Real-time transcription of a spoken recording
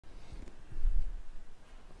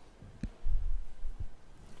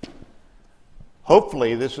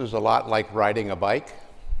Hopefully this is a lot like riding a bike.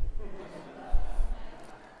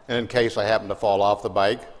 And in case I happen to fall off the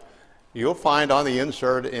bike, you'll find on the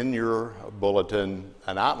insert in your bulletin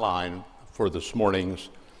an outline for this morning's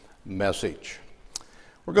message.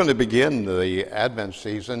 We're going to begin the Advent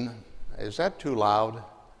season. Is that too loud?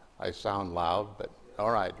 I sound loud, but all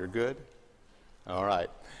right, you're good? All right.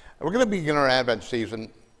 We're going to begin our Advent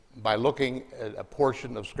season by looking at a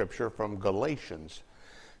portion of Scripture from Galatians.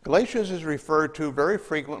 Galatians is referred to very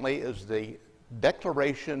frequently as the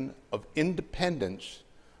Declaration of Independence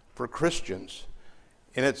for Christians.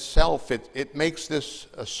 In itself, it makes this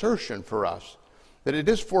assertion for us that it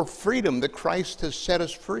is for freedom that Christ has set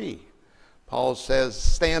us free. Paul says,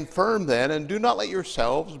 "Stand firm then, and do not let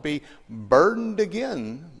yourselves be burdened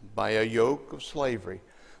again by a yoke of slavery."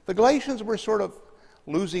 The Galatians were sort of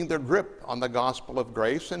losing their grip on the gospel of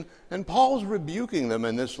grace, and Paul's rebuking them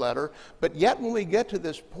in this letter. But yet when we get to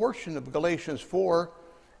this portion of Galatians 4,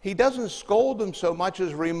 he doesn't scold them so much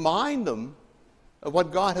as remind them of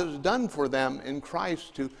what God has done for them in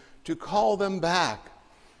Christ to call them back.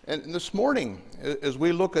 And this morning, as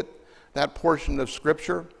we look at that portion of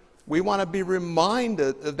Scripture, we want to be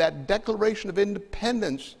reminded of that declaration of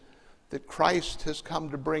independence that Christ has come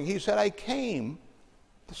to bring. He said, "I came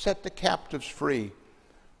to set the captives free.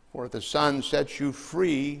 For if the Son sets you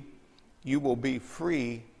free, you will be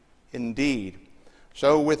free indeed."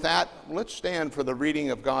 So with that, let's stand for the reading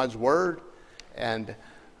of God's Word and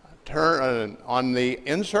turn on the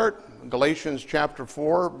insert, Galatians chapter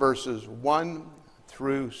 4, verses 1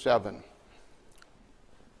 through 7.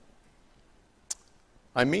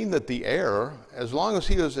 "I mean that the heir, as long as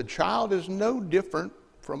he is a child, is no different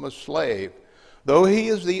from a slave, though he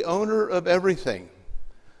is the owner of everything.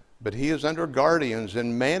 But he is under guardians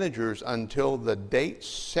and managers until the date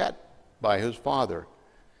set by his father.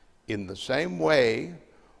 In the same way,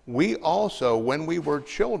 we also, when we were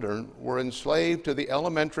children, were enslaved to the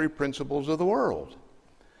elementary principles of the world.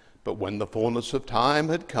 But when the fullness of time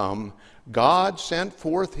had come, God sent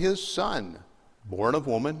forth his Son, born of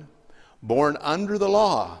woman, born under the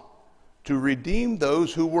law, to redeem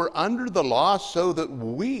those who were under the law, so that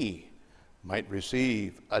we might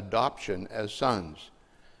receive adoption as sons.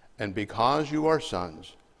 And because you are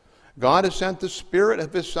sons, God has sent the Spirit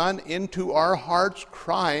of his Son into our hearts,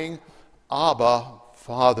 crying, 'Abba,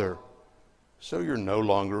 Father.' So you're no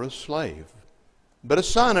longer a slave, but a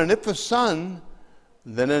son, and if a son,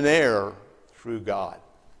 then an heir through God."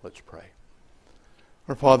 Let's pray.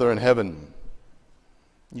 Our Father in heaven,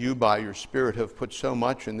 you by your Spirit have put so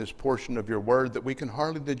much in this portion of your word that we can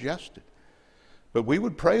hardly digest it. But we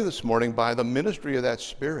would pray this morning by the ministry of that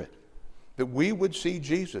Spirit that we would see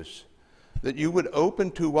Jesus, that you would open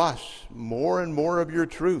to us more and more of your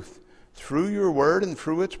truth through your word and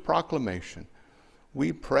through its proclamation.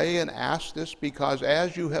 We pray and ask this because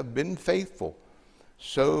as you have been faithful,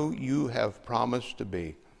 so you have promised to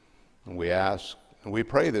be. And we ask and we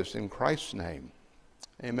pray this in Christ's name.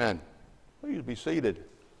 Amen. Please be seated.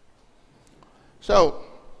 So,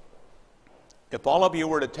 if all of you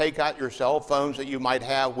were to take out your cell phones that you might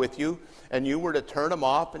have with you, and you were to turn them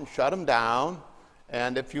off and shut them down,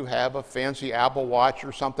 and if you have a fancy Apple Watch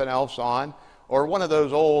or something else on, or one of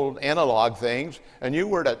those old analog things, and you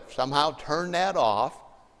were to somehow turn that off,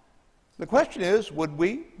 the question is, would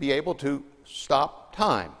we be able to stop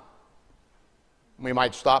time? We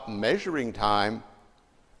might stop measuring time,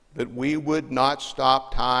 but we would not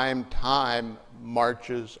stop time. Time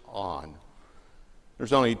marches on.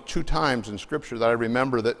 There's only 2 times in Scripture that I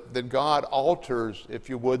remember that God alters, if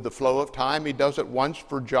you would, the flow of time. He does it once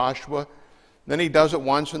for Joshua, then he does it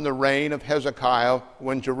once in the reign of Hezekiah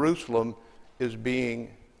when Jerusalem is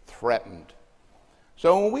being threatened.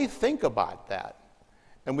 So when we think about that,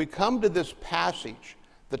 and we come to this passage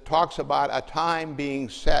that talks about a time being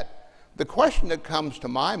set, the question that comes to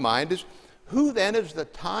my mind is, who then is the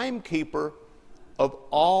timekeeper of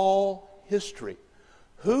all history?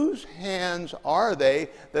 Whose hands are they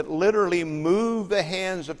that literally move the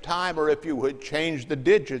hands of time, or if you would, change the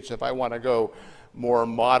digits, if I want to go more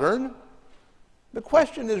modern? The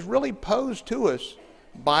question is really posed to us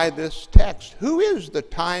by this text. Who is the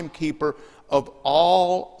timekeeper of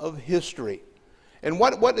all of history? And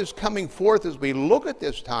what is coming forth as we look at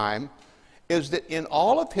this time is that in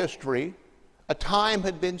all of history, a time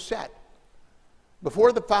had been set.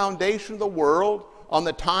 Before the foundation of the world, on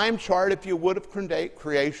the time chart, if you would, of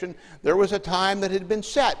creation, there was a time that had been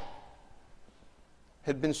set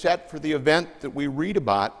for the event that we read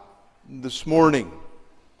about this morning.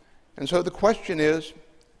 And so the question is,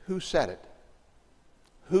 who set it?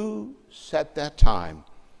 Who set that time?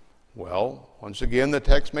 Well, once again, the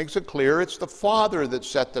text makes it clear it's the Father that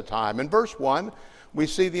set the time. In verse 1, we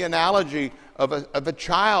see the analogy of a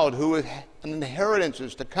child who an inheritance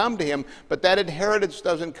is to come to him, but that inheritance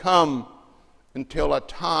doesn't come until a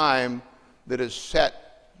time that is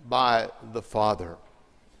set by the Father.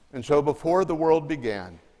 And so before the world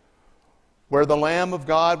began, where the Lamb of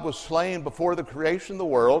God was slain before the creation of the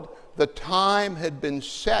world, the time had been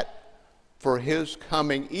set for his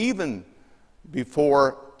coming, even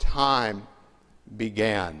before time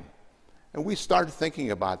began. And we start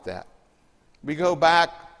thinking about that. We go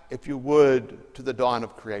back, if you would, to the dawn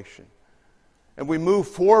of creation. And we move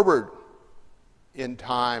forward in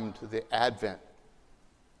time to the Advent.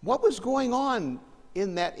 What was going on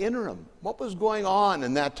in that interim? What was going on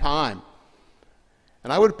in that time?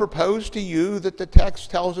 And I would propose to you that the text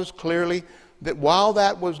tells us clearly that while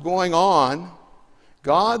that was going on,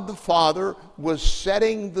 God the Father was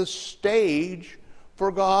setting the stage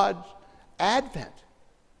for God's advent.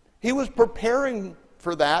 He was preparing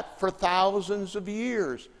for that for thousands of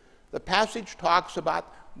years. The passage talks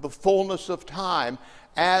about the fullness of time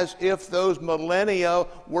as if those millennia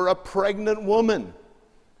were a pregnant woman.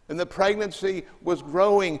 And the pregnancy was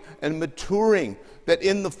growing and maturing, that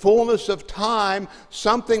in the fullness of time,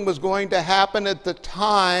 something was going to happen at the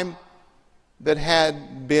time that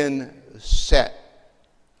had been set.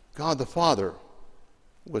 God the Father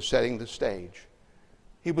was setting the stage.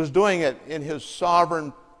 He was doing it in his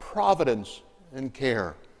sovereign providence and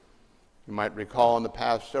care. You might recall in the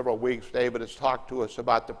past several weeks, David has talked to us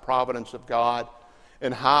about the providence of God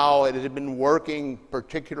and how it had been working,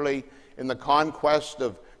 particularly in the conquest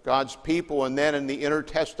of God's people and then in the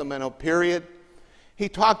intertestamental period. He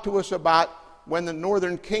talked to us about when the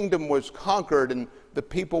northern kingdom was conquered and the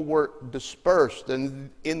people were dispersed and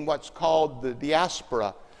in what's called the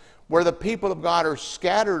diaspora, where the people of God are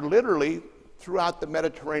scattered literally throughout the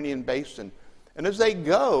Mediterranean basin. And as they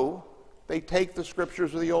go, they take the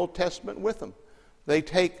scriptures of the Old Testament with them. They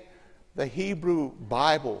take the Hebrew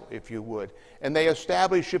Bible, if you would, and they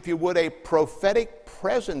establish, if you would, a prophetic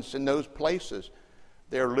presence in those places.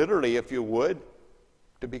 They're literally, if you would,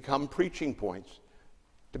 to become preaching points,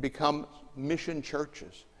 to become mission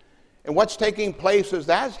churches. And what's taking place as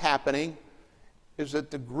that's happening is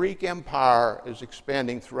that the Greek Empire is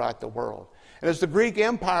expanding throughout the world. And as the Greek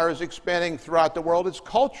Empire is expanding throughout the world, its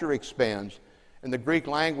culture expands, and the Greek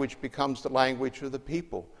language becomes the language of the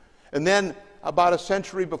people. And then, about a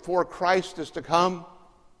century before Christ is to come,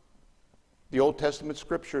 the Old Testament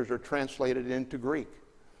scriptures are translated into Greek.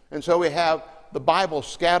 And so we have the Bible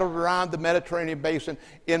scattered around the Mediterranean basin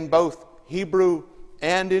in both Hebrew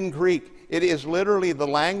and in Greek. It is literally the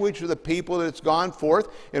language of the people that's gone forth.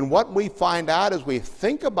 And what we find out as we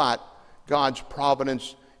think about God's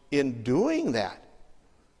providence in doing that,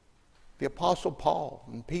 the Apostle Paul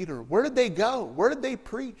and Peter, where did they go? Where did they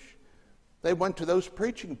preach? They went to those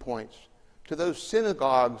preaching points, to those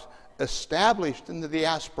synagogues established in the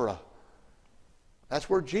diaspora. That's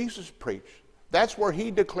where Jesus preached. That's where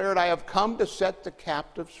he declared, I have come to set the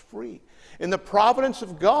captives free. In the providence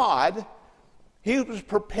of God, he was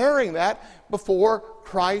preparing that before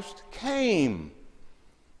Christ came.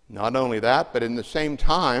 Not only that, but in the same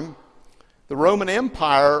time, the Roman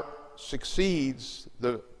Empire succeeds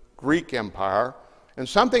the Greek Empire, and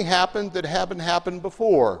something happened that hadn't happened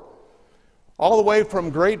before. All the way from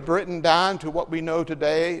Great Britain down to what we know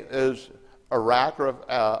today as Iraq or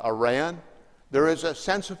Iran, there is a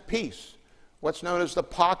sense of peace, what's known as the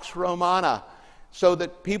Pax Romana, so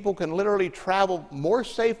that people can literally travel more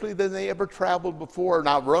safely than they ever traveled before.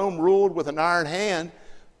 Now, Rome ruled with an iron hand,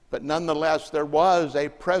 but nonetheless, there was a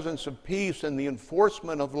presence of peace and the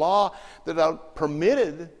enforcement of law that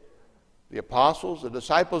permitted the apostles, the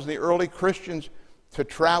disciples, and the early Christians to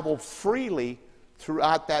travel freely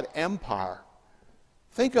throughout that empire.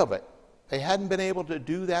 Think of it. They hadn't been able to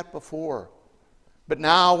do that before. But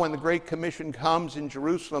now, when the Great Commission comes in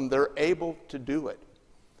Jerusalem, they're able to do it.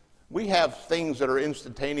 We have things that are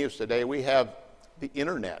instantaneous today. We have the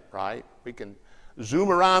internet, right? We can zoom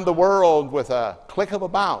around the world with a click of a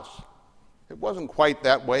mouse. It wasn't quite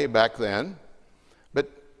that way back then. But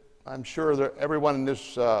I'm sure that everyone in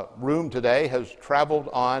this room today has traveled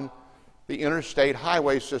on the interstate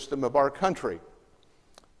highway system of our country.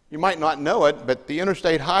 You might not know it, but the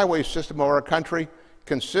interstate highway system of our country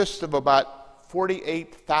consists of about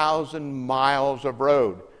 48,000 miles of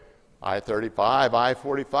road. I-35,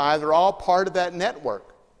 I-45, they're all part of that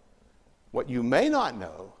network. What you may not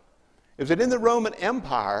know is that in the Roman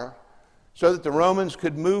Empire, so that the Romans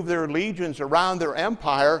could move their legions around their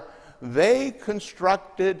empire, they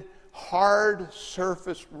constructed hard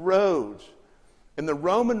surface roads And the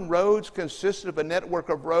Roman roads consisted of a network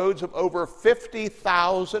of roads of over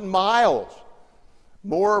 50,000 miles.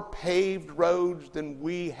 More paved roads than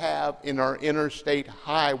we have in our interstate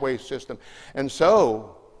highway system. And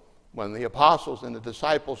so, when the apostles and the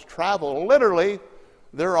disciples travel, literally,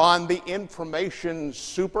 they're on the information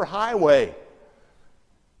superhighway.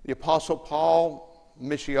 The Apostle Paul,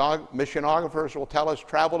 missionographers will tell us,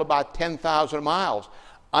 traveled about 10,000 miles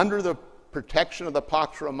under the protection of the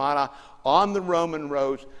Pax Romana on the Roman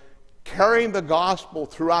roads, carrying the gospel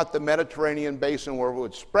throughout the Mediterranean basin, where it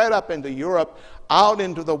would spread up into Europe, out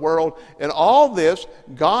into the world. And all this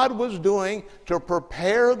God was doing to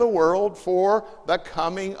prepare the world for the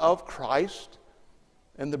coming of Christ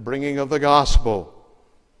and the bringing of the gospel.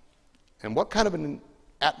 And what kind of an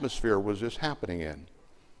atmosphere was this happening in?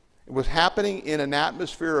 It was happening in an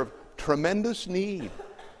atmosphere of tremendous need.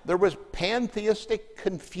 There was pantheistic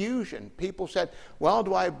confusion. People said, well,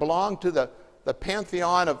 do I belong to the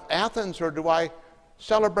pantheon of Athens, or do I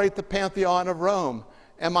celebrate the pantheon of Rome?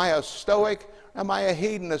 Am I a Stoic? Am I a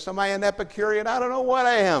hedonist? Am I an Epicurean? I don't know what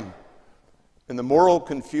I am. And the moral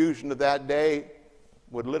confusion of that day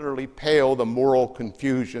would literally pale the moral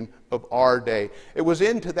confusion of our day. It was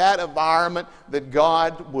into that environment that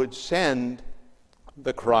God would send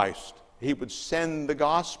the Christ. He would send the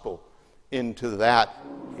gospel into that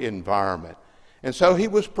environment. And so he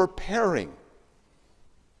was preparing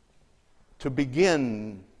to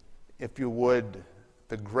begin, if you would,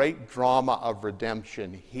 the great drama of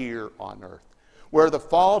redemption here on earth. Where the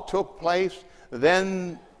fall took place,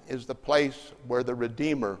 then is the place where the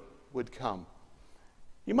Redeemer would come.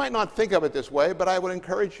 You might not think of it this way, but I would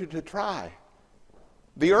encourage you to try.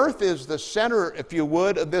 The earth is the center, if you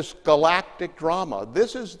would, of this galactic drama.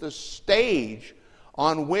 This is the stage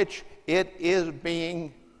on which it is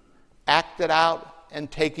being acted out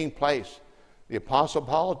and taking place. The Apostle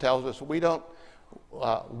Paul tells us we don't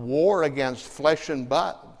war against flesh and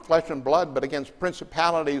blood, but against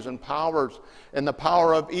principalities and powers and the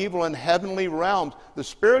power of evil in heavenly realms. The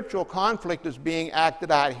spiritual conflict is being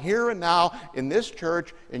acted out here and now in this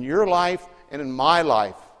church, in your life, and in my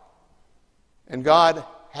life. And God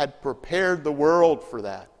had prepared the world for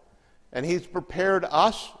that. And He's prepared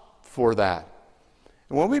us for that.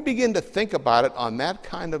 And when we begin to think about it on that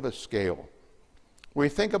kind of a scale, we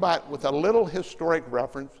think about, with a little historic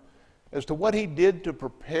reference, as to what He did to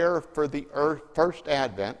prepare for the first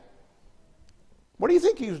advent. What do you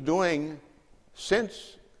think He's doing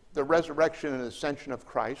since the resurrection and ascension of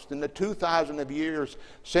Christ, in the 2,000 of years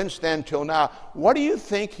since then till now? What do you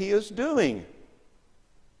think He is doing?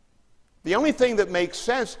 The only thing that makes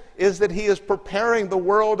sense is that He is preparing the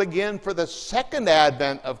world again for the second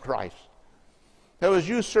advent of Christ. Now, as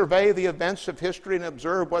you survey the events of history and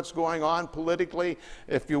observe what's going on politically,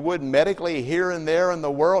 if you would, medically, here and there in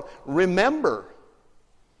the world, remember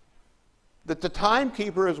that the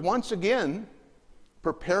Timekeeper is once again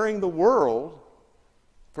preparing the world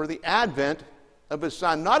for the advent of His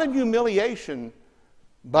Son, not in humiliation,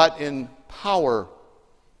 but in power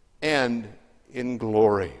and in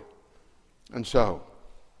glory. And so,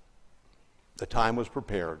 the time was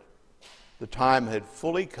prepared. The time had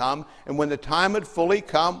fully come, and when the time had fully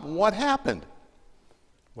come, what happened?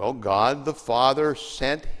 Well, God the Father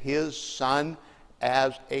sent His Son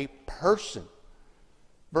as a person.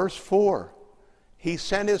 Verse 4, He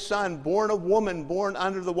sent His Son, born of woman, born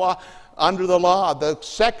under the law, the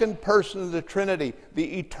second person of the Trinity,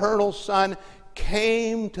 the eternal Son,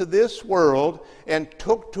 came to this world and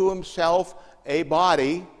took to Himself a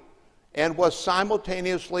body and was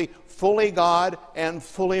simultaneously fully God and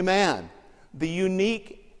fully man. The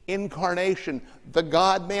unique incarnation, the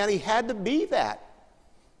God-man. He had to be that,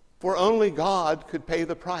 for only God could pay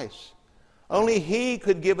the price. Only He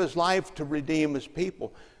could give His life to redeem His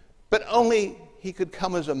people. But only He could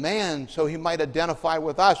come as a man so He might identify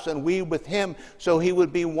with us and we with Him, so He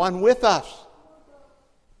would be one with us.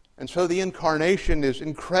 And so the incarnation is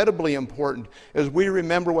incredibly important as we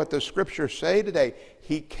remember what the Scriptures say today.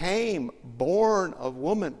 He came born of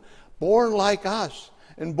woman, born like us,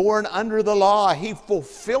 and born under the law. He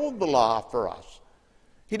fulfilled the law for us.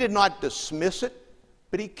 He did not dismiss it,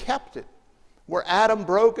 but He kept it. Where Adam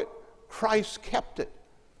broke it, Christ kept it.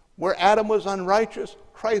 Where Adam was unrighteous,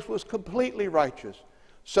 Christ was completely righteous,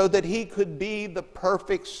 so that He could be the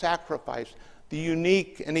perfect sacrifice, the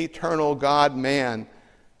unique and eternal God-man,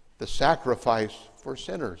 the sacrifice for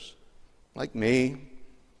sinners like me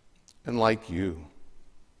and like you.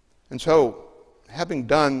 And so, having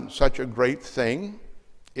done such a great thing,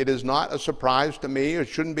 it is not a surprise to me, it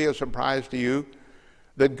shouldn't be a surprise to you,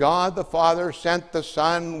 that God the Father sent the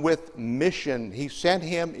Son with mission. He sent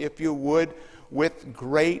Him, if you would, with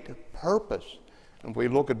great purpose. If we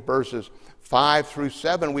look at verses 5 through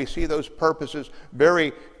 7, we see those purposes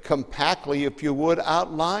very compactly, if you would,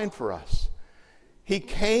 outlined for us. He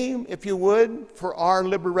came, if you would, for our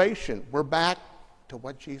liberation. We're back to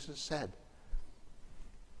what Jesus said.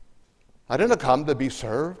 I didn't come to be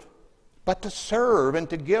served, but to serve and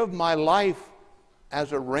to give my life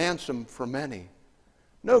as a ransom for many.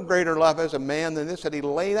 No greater love has a man than this, that he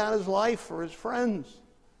laid out his life for his friends.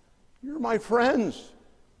 You're my friends.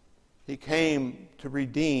 He came to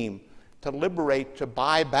redeem, to liberate, to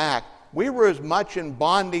buy back. We were as much in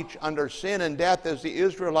bondage under sin and death as the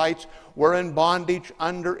Israelites were in bondage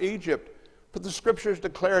under Egypt. But the Scriptures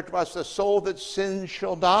declare to us, the soul that sins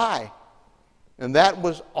shall die. And that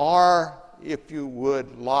was our, if you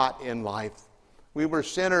would, lot in life. We were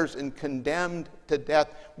sinners and condemned to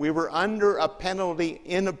death. We were under a penalty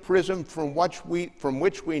in a prison from which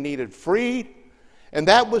we needed freed. And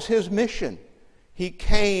that was his mission. He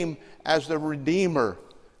came as the Redeemer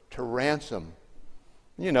to ransom.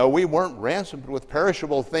 You know, we weren't ransomed with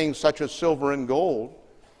perishable things such as silver and gold,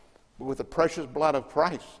 but with the precious blood of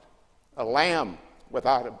Christ, a lamb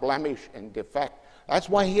without a blemish and defect. That's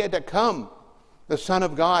why he had to come. The Son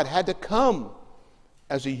of God had to come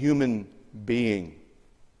as a human being.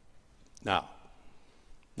 Now,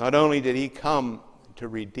 not only did he come to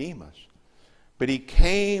redeem us, but he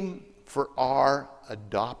came for our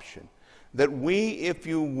adoption, that we, if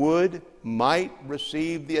you would, might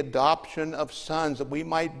receive the adoption of sons, that we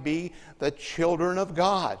might be the children of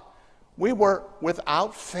God. We were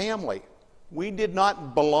without family. We did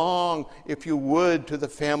not belong, if you would, to the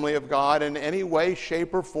family of God in any way,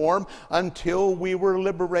 shape, or form until we were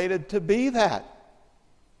liberated to be that.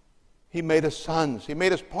 He made us sons. He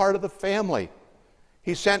made us part of the family.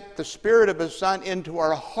 He sent the Spirit of his Son into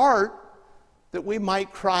our heart that we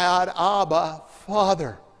might cry out, Abba,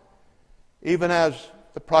 Father, even as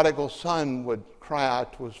the prodigal son would cry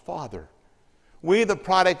out to his father. We, the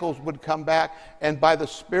prodigals, would come back, and by the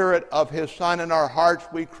Spirit of his Son in our hearts,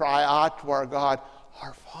 we cry out to our God,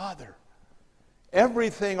 our Father.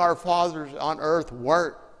 Everything our fathers on earth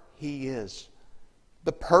weren't, he is.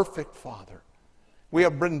 The perfect Father. We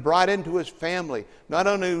have been brought into his family. Not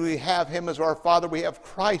only do we have him as our Father, we have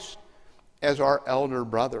Christ as our elder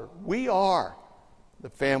brother. We are the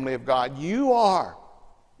family of God. You are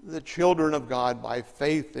the children of God by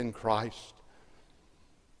faith in Christ.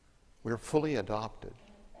 We're fully adopted.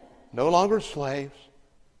 No longer slaves,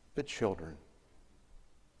 but children.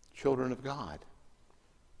 Children of God.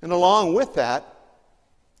 And along with that,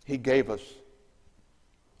 he gave us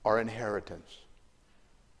our inheritance.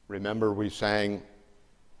 Remember we sang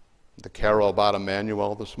the carol about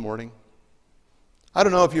Emmanuel this morning? I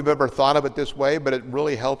don't know if you've ever thought of it this way, but it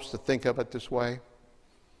really helps to think of it this way.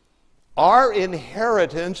 Our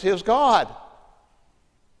inheritance is God,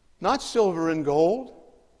 not silver and gold.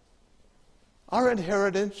 Our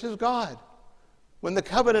inheritance is God. When the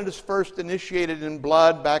covenant is first initiated in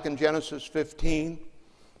blood back in Genesis 15,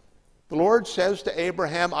 the Lord says to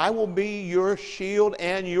Abraham, I will be your shield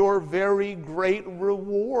and your very great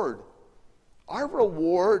reward. Our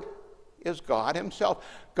reward is God himself.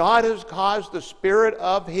 God has caused the Spirit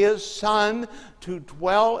of his Son to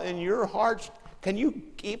dwell in your hearts. Can you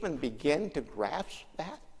even begin to grasp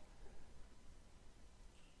that?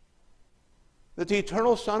 That the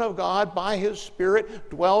eternal Son of God, by his Spirit,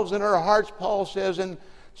 dwells in our hearts, Paul says in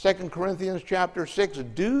 2 Corinthians chapter 6,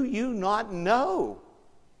 do you not know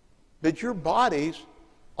that your bodies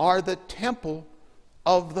are the temple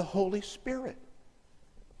of the Holy Spirit?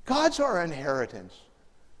 God's our inheritance.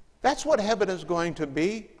 That's what heaven is going to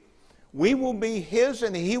be. We will be his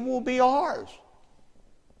and he will be ours.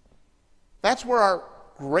 That's where our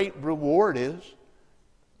great reward is.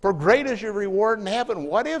 For great is your reward in heaven.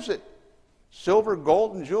 What is it? Silver,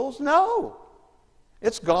 gold, and jewels? No.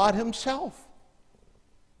 It's God himself.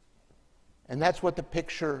 And that's what the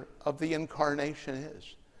picture of the incarnation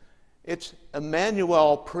is. It's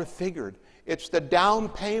Emmanuel prefigured. It's the down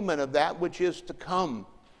payment of that which is to come.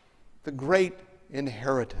 The great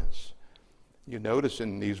inheritance. You notice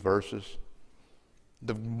in these verses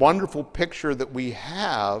the wonderful picture that we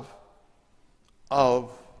have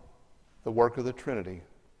of the work of the Trinity.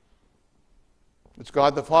 It's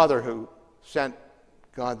God the Father who sent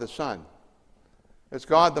God the Son. It's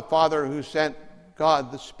God the Father who sent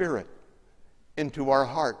God the Spirit into our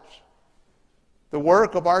hearts. The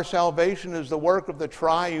work of our salvation is the work of the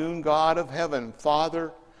triune God of heaven,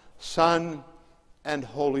 Father, Son, and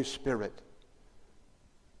Holy Spirit.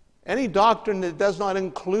 Any doctrine that does not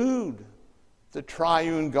include the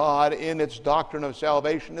triune God in its doctrine of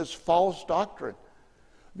salvation is false doctrine.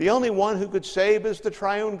 The only one who could save is the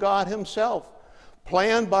triune God himself,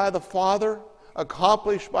 planned by the Father,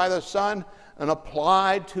 accomplished by the Son, and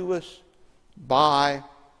applied to us by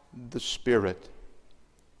the Spirit.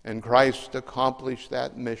 And Christ accomplished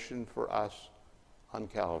that mission for us on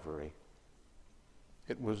Calvary.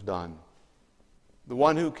 It was done. The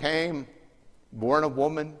one who came, born of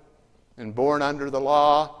woman and born under the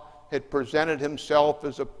law, had presented himself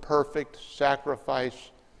as a perfect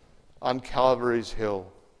sacrifice on Calvary's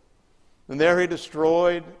hill. And there he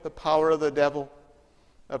destroyed the power of the devil,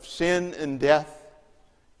 of sin and death.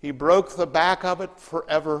 He broke the back of it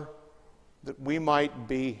forever, that we might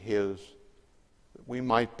be his, that we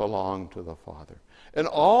might belong to the Father. And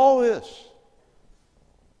all this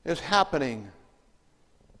is happening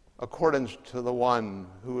according to the one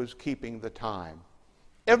who is keeping the time.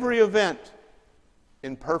 Every event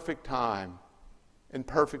in perfect time, in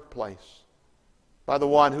perfect place, by the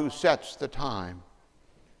one who sets the time.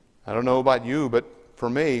 I don't know about you, but for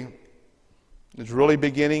me, it's really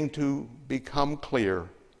beginning to become clear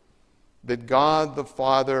that God the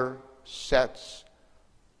Father sets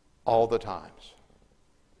all the times.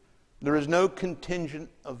 There is no contingent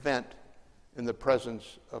event in the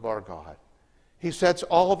presence of our God. He sets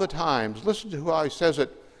all the times. Listen to how he says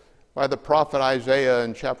it by the prophet Isaiah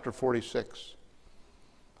in chapter 46.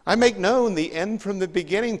 I make known the end from the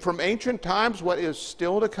beginning, from ancient times what is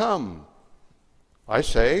still to come. I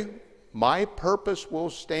say, my purpose will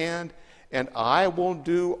stand, and I will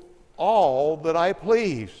do all that I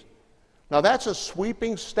please. Now that's a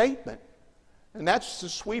sweeping statement. And that's the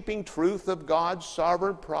sweeping truth of God's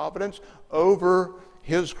sovereign providence over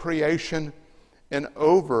his creation and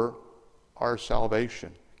over our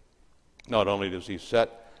salvation. Not only does he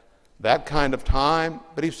set that kind of time,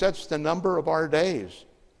 but he sets the number of our days.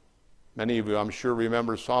 Many of you, I'm sure,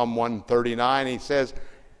 remember Psalm 139.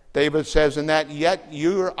 David says in that, yet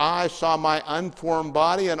your eyes saw my unformed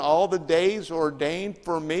body, and all the days ordained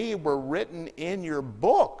for me were written in your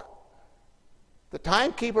book. The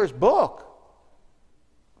Timekeeper's book.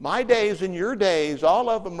 My days and your days, all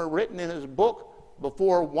of them are written in his book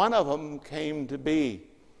before one of them came to be.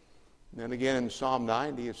 And then again in Psalm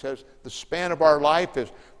 90 it says, the span of our life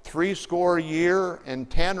is 80 years and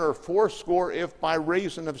 10 or 80 if by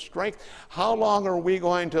reason of strength. How long are we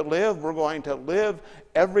going to live? We're going to live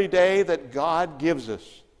every day that God gives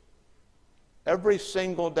us. Every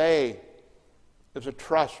single day is a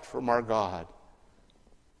trust from our God.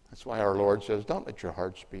 That's why our Lord says, don't let your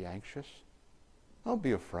hearts be anxious. Don't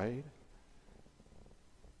be afraid.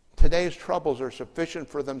 Today's troubles are sufficient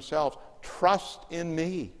for themselves. Trust in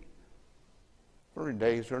me. For your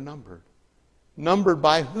days are numbered. Numbered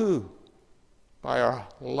by who? By our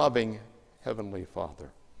loving Heavenly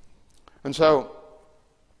Father. And so,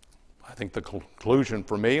 I think the conclusion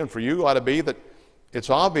for me and for you ought to be that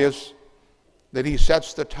it's obvious that he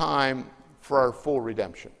sets the time for our full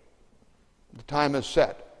redemption. The time is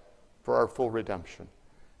set for our full redemption.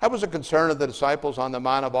 That was a concern of the disciples on the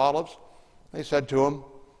Mount of Olives. They said to him,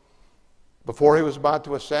 before he was about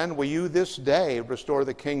to ascend, will you this day restore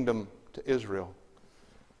the kingdom to Israel?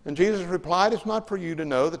 And Jesus replied, it's not for you to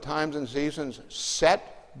know the times and seasons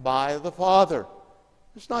set by the Father.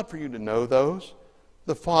 It's not for you to know those.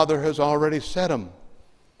 The Father has already set them.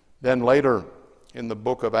 Then later in the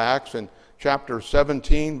book of Acts, in chapter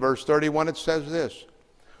 17, verse 31, it says this,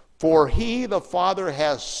 for he, the Father,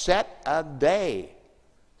 has set a day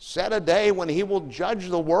when he will judge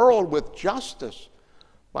the world with justice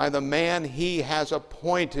by the man he has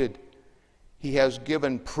appointed. He has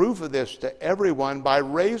given proof of this to everyone by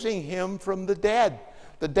raising him from the dead.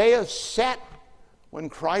 The day is set when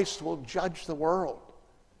Christ will judge the world.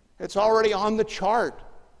 It's already on the chart,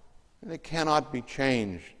 and it cannot be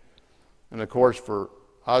changed. And of course, for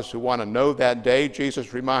us who want to know that day,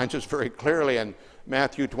 Jesus reminds us very clearly in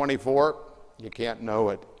Matthew 24, you can't know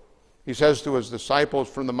it. He says to his disciples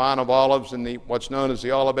from the Mount of Olives in what's known as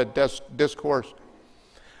the Olivet Discourse,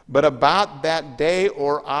 but about that day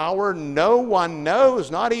or hour no one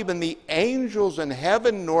knows, not even the angels in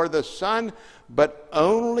heaven nor the Son, but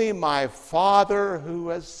only my Father who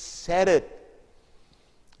has said it.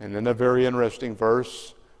 And then a very interesting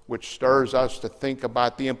verse, which stirs us to think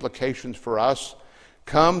about the implications for us,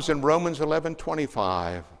 comes in Romans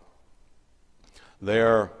 11:25.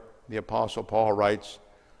 There, the Apostle Paul writes,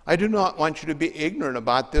 I do not want you to be ignorant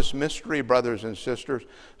about this mystery, brothers and sisters,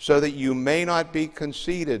 so that you may not be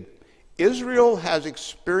conceited. Israel has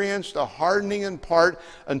experienced a hardening in part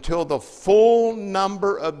until the full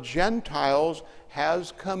number of Gentiles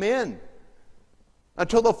has come in.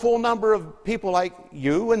 Until the full number of people like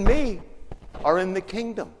you and me are in the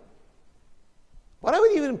kingdom. What I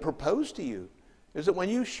would even propose to you is that when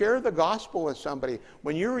you share the gospel with somebody,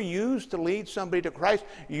 when you're used to lead somebody to Christ,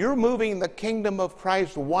 you're moving the kingdom of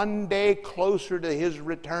Christ one day closer to his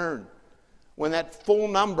return, when that full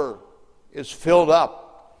number is filled up.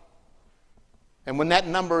 And when that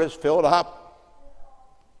number is filled up,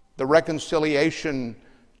 the reconciliation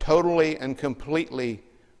totally and completely,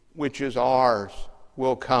 which is ours,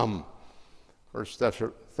 will come. 1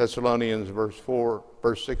 Thessalonians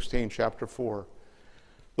verse 16, chapter 4.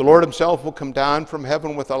 The Lord himself will come down from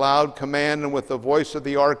heaven with a loud command and with the voice of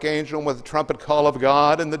the archangel and with the trumpet call of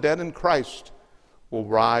God, and the dead in Christ will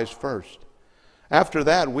rise first. After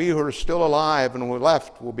that, we who are still alive and were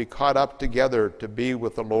left will be caught up together to be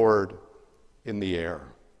with the Lord in the air,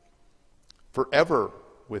 forever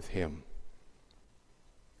with him.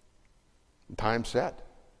 The time's set.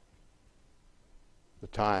 The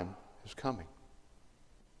time is coming.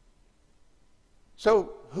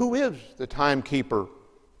 So, who is the timekeeper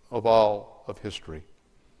of all of history?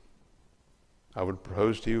 I would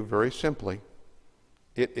propose to you very simply,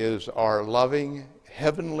 it is our loving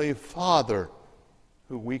Heavenly Father,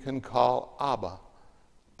 who we can call Abba,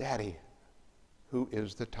 Daddy, who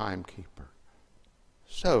is the timekeeper.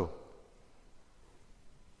 So,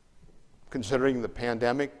 considering the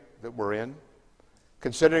pandemic that we're in,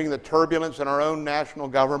 considering the turbulence in our own national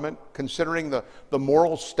government, considering the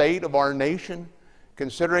moral state of our nation,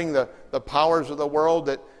 considering the powers of the world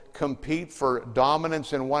that compete for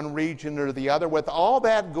dominance in one region or the other, with all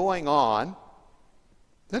that going on,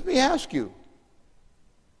 let me ask you,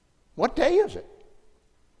 what day is it?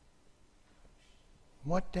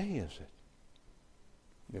 What day is it?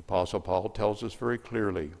 The Apostle Paul tells us very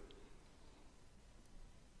clearly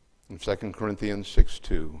in 2 Corinthians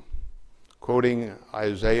 6:2, quoting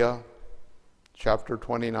Isaiah chapter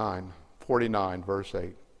 49, verse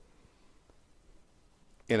 8.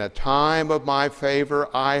 In a time of my favor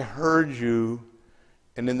I heard you,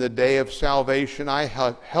 and in the day of salvation I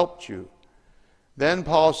helped you. Then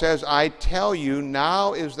Paul says, I tell you,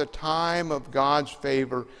 now is the time of God's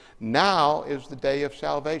favor. Now is the day of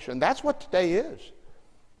salvation. That's what today is.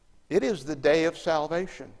 It is the day of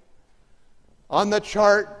salvation. On the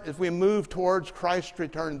chart, as we move towards Christ's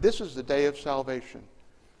return, this is the day of salvation.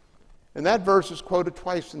 And that verse is quoted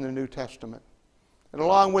twice in the New Testament. And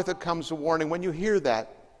along with it comes a warning. When you hear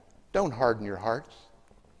that, don't harden your hearts.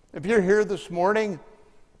 If you're here this morning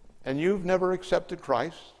and you've never accepted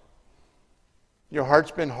Christ, your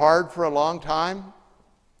heart's been hard for a long time,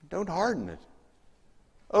 don't harden it.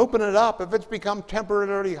 Open it up. If it's become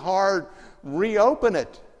temporarily hard, reopen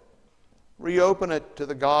it. Reopen it to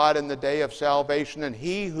the God in the day of salvation, and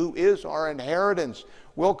he who is our inheritance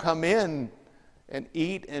will come in and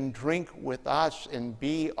eat and drink with us and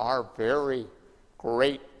be our very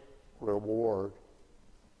great reward.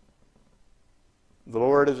 The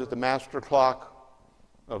Lord is at the master clock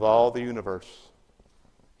of all the universe.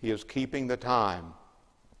 He is keeping the time.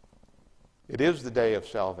 It is the day of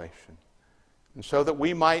salvation. And so that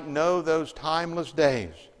we might know those timeless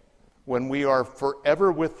days when we are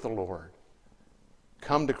forever with the Lord,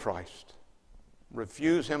 come to Christ.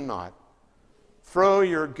 Refuse him not. Throw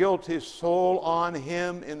your guilty soul on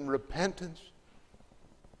him in repentance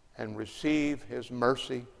and receive his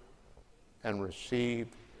mercy and receive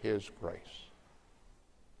his grace.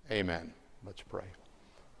 Amen. Let's pray.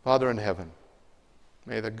 Father in heaven,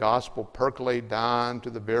 may the gospel percolate down to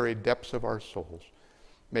the very depths of our souls.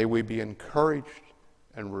 May we be encouraged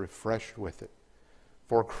and refreshed with it.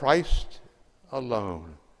 For Christ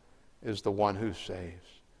alone is the one who saves.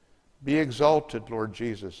 Be exalted, Lord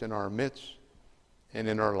Jesus, in our midst and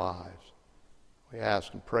in our lives. We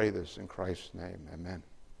ask and pray this in Christ's name. Amen.